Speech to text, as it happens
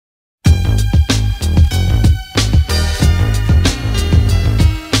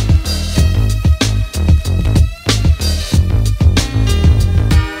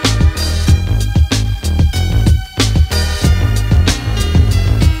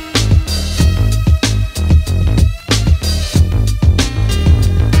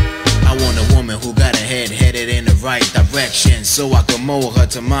section so I can mold her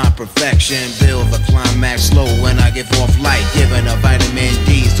to my perfection. Build the climax slow when I give off light, giving her vitamin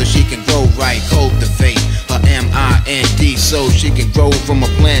D so she can grow right. Cultivate her MIND so she can grow from a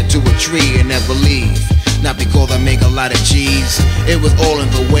plant to a tree and never leave. Not because I make a lot of G's, it was all in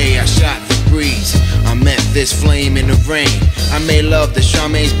the way I shot the breeze. I met this flame in the rain. I made love to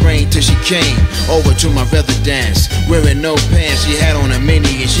Charmaine's brain till she came over to my residence. Wearing no pants, she had on a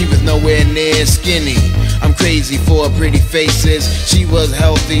mini and she was nowhere near skinny. I'm crazy for her pretty faces. She was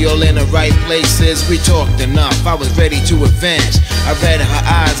healthy, all in the right places. We talked enough, I was ready to advance. I read her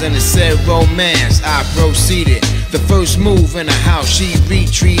eyes and it said romance. I proceeded. The first move in the house, she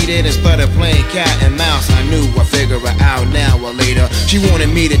retreated and started playing cat and mouse. I knew I'd figure her out now or later. She wanted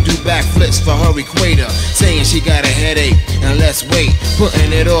me to do backflips for her equator, saying she got a headache and let's wait,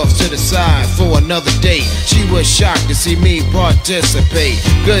 putting it off to the side for another date. She was shocked to see me participate.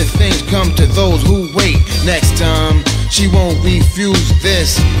 Good things come to those who wait. Next time, she won't refuse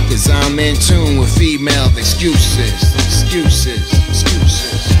this, cause I'm in tune with female excuses. Excuses,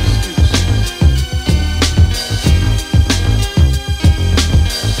 excuses.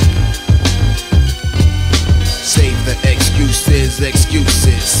 Save the excuses,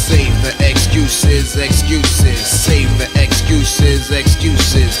 excuses. Save the excuses, excuses. Save the excuses,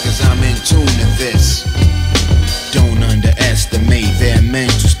 excuses. Cause I'm in tune to this. Don't underestimate their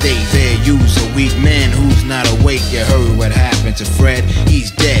mental state. They use a weak man who's not awake. You heard what happened to Fred?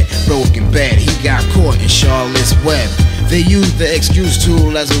 He's dead, broken bed. He got caught in Charlotte's Web. They use the excuse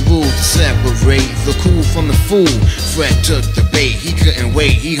tool as a rule to separate the cool from the fool. Fred took the bait, he couldn't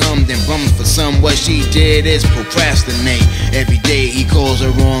wait. He hummed and bummed for some. What she did is procrastinate. Every day he calls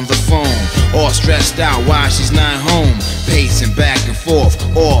her on the phone, all stressed out while she's not home. Pacing back and forth,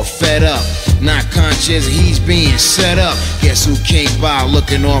 all fed up, not conscious he's being set up. Guess who came by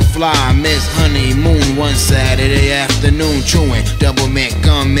looking all fly? Miss Honeymoon one Saturday afternoon, chewing double mint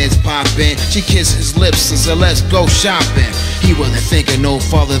gum is popping. She kissed his lips and said let's go shopping. He wasn't thinking no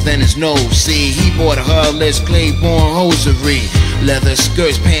farther than his nose. See, he bought her Liz Claiborne hosiery, leather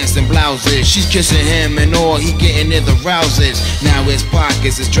skirts, pants and blouses. She's kissing him and all he getting is the rouses. Now his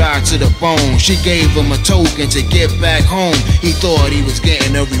pockets is dry to the bone. She gave him a token to get back home. He thought he was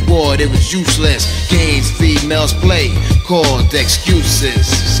getting a reward, it was useless. Games females play called excuses.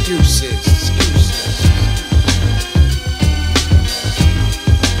 Excuses, excuses.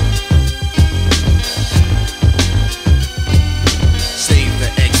 Save the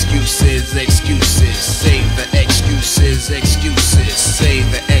excuses, excuses. Save the excuses, excuses.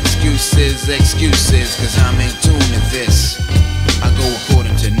 Save the excuses, excuses. Cause I'm in tune to this. I go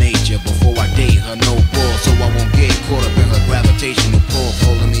according to nature before I date her, no ball, so I won't get caught up in her gravitational pull,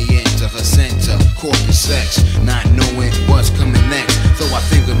 pulling me into her center. Corporate sex, not knowing what's coming next. So I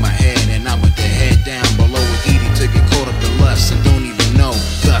think with my head and I with the head down below. It's easy to get caught up in lust and don't even know.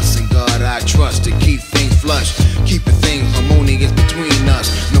 Thus in God I trust to keep things flush, keeping things harmonious between us.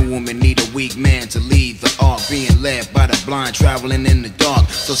 No woman need a weak man to lead the ark, being led by the blind, traveling in the dark.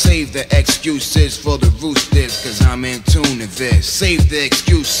 So save the excuses for the roosters, cause I'm in tune to this. Save the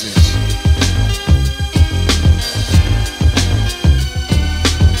excuses.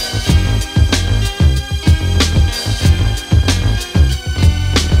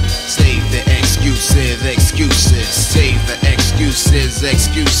 Save the excuses, excuses. Save the excuses,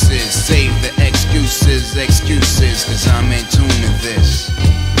 excuses. Save